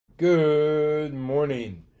Good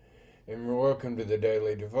morning, and welcome to the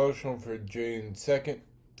daily devotional for June 2nd,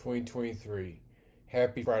 2023.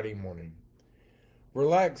 Happy Friday morning.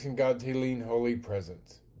 Relax in God's healing, holy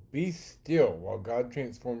presence. Be still while God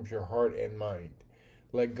transforms your heart and mind.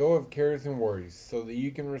 Let go of cares and worries so that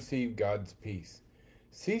you can receive God's peace.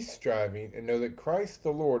 Cease striving and know that Christ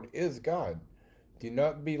the Lord is God. Do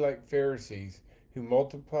not be like Pharisees who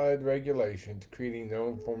multiplied regulations, creating their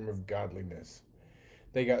own form of godliness.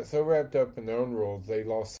 They got so wrapped up in their own rules they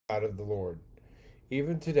lost sight of the Lord.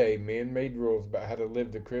 Even today, man-made rules about how to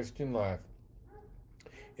live the Christian life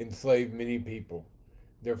enslave many people.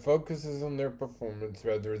 Their focus is on their performance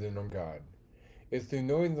rather than on God. It's through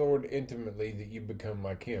knowing the Lord intimately that you become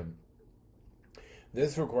like Him.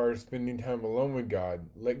 This requires spending time alone with God.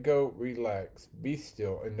 Let go, relax, be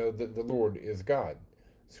still, and know that the Lord is God.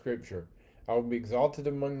 Scripture: I will be exalted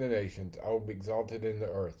among the nations. I will be exalted in the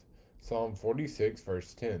earth. Psalm 46,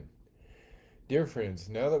 verse 10. Dear friends,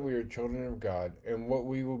 now that we are children of God, and what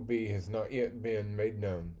we will be has not yet been made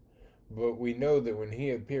known, but we know that when He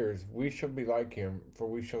appears, we shall be like Him, for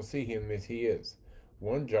we shall see Him as He is.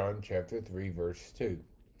 1 John chapter 3, verse 2.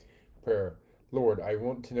 Prayer: Lord, I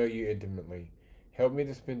want to know You intimately. Help me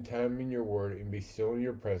to spend time in Your Word and be still in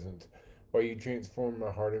Your presence while You transform my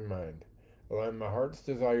heart and mind. Align my heart's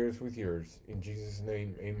desires with Yours. In Jesus'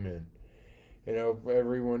 name, amen. And I hope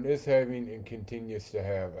everyone is having and continues to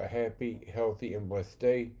have a happy, healthy, and blessed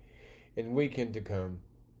day and weekend to come.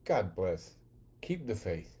 God bless. Keep the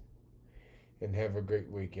faith. And have a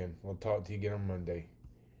great weekend. We'll talk to you again on Monday.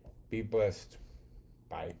 Be blessed.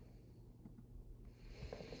 Bye.